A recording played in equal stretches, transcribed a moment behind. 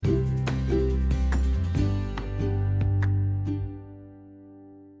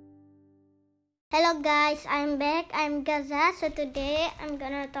Hello guys, I'm back. I'm Gaza. So today I'm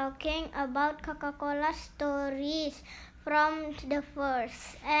gonna talking about Coca-Cola stories from the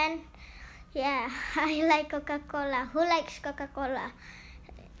first. And yeah, I like Coca-Cola. Who likes Coca-Cola?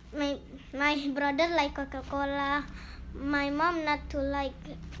 My brother like Coca-Cola. My mom not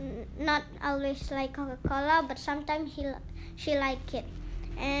always like Coca-Cola, but sometimes she like it.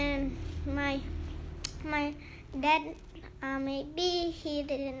 And my dad maybe he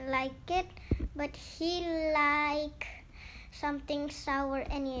didn't like it, but he like something sour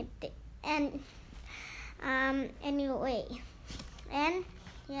anything and anyway. And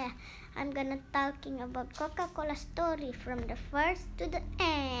yeah, I'm gonna talking about Coca-Cola story from the first to the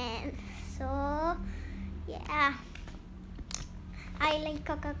end. So yeah, I like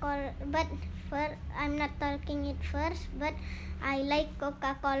Coca-Cola, but I'm not talking it first, but I like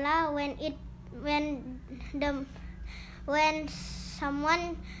Coca-Cola when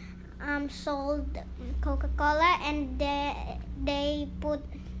someone sold Coca-Cola and they put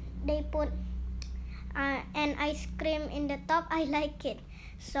an ice cream in the top. I like it.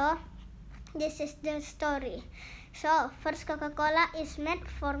 So this is the story. So first, Coca-Cola is made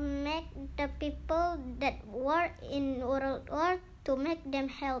for make the people that were in World War to make them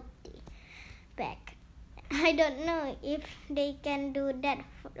healthy back. I don't know if they can do that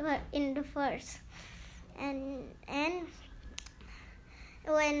in the first. And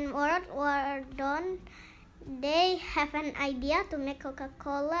when World War done, they have an idea to make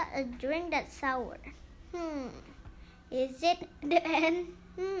Coca-Cola a drink that's sour. Is it the end?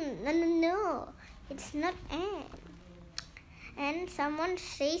 No, it's not end. And someone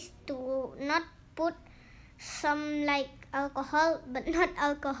says to not put some like alcohol, but not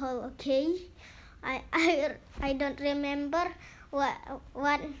alcohol. Okay, I don't remember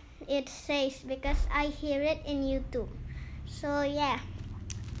what it says because I hear it in YouTube. So yeah.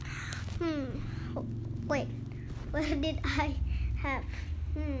 Wait, where did I have?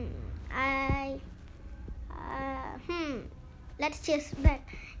 Let's just back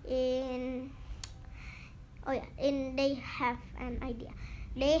in. Oh yeah, they have an idea.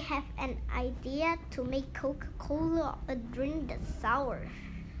 They have an idea to make Coca-Cola a drink that's sour,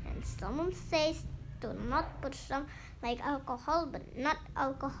 and someone says to not put some like alcohol, but not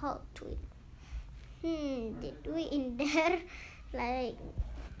alcohol to it. Did we in there like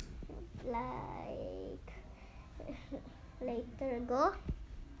later go?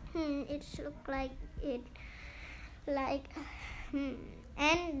 It look like it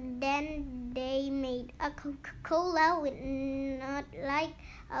and then they made a Coca-Cola with not like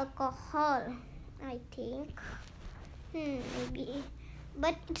alcohol, I think. Maybe,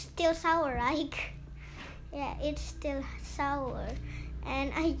 but it's still sour, right? Yeah, it's still sour.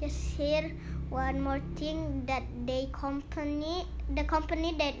 And I just hear one more thing that the company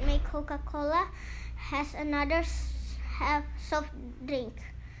that make Coca-Cola has another soft drink.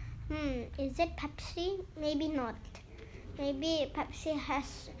 Is it Pepsi? Maybe not. Maybe Pepsi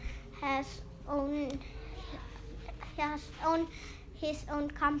has his own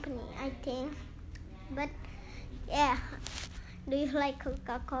company, I think. But yeah, do you like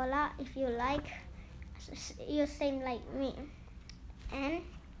Coca-Cola? If you like, you same like me. And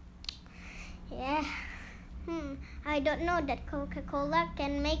yeah, I don't know that Coca-Cola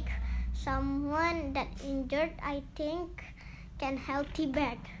can make someone that injured, I think, can healthy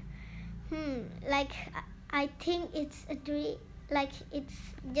back. Like I think it's it's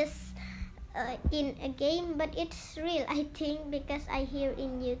just in a game, but it's real, I think, because I hear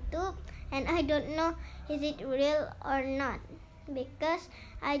in YouTube, and I don't know is it real or not, because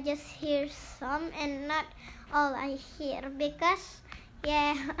I just hear some and not all I hear, because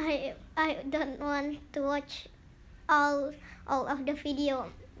yeah, I don't want to watch all of the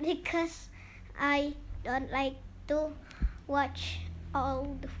video because I don't like to watch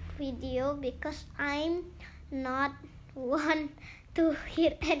all the video because I'm not want to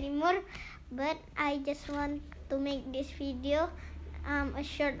hear anymore, but I just want to make this video a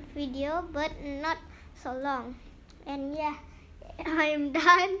short video, but not so long. And yeah, I'm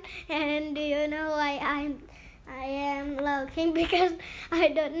done. And do you know why I am laughing? Because I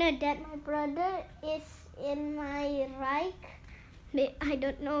don't know that my brother is in my right. I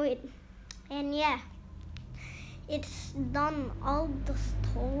don't know it. And yeah, it's done all the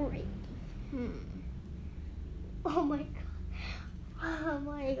story. Oh my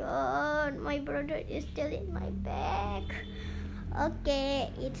god, my brother is still in my bag.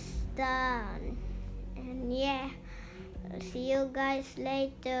 Okay, it's done. And yeah, see you guys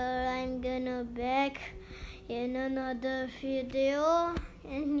later. I'm gonna back in another video.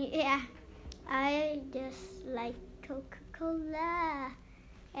 And yeah, I just like Coca-Cola.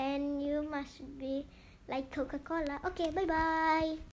 and you must be like Coca-Cola. Okay, bye bye.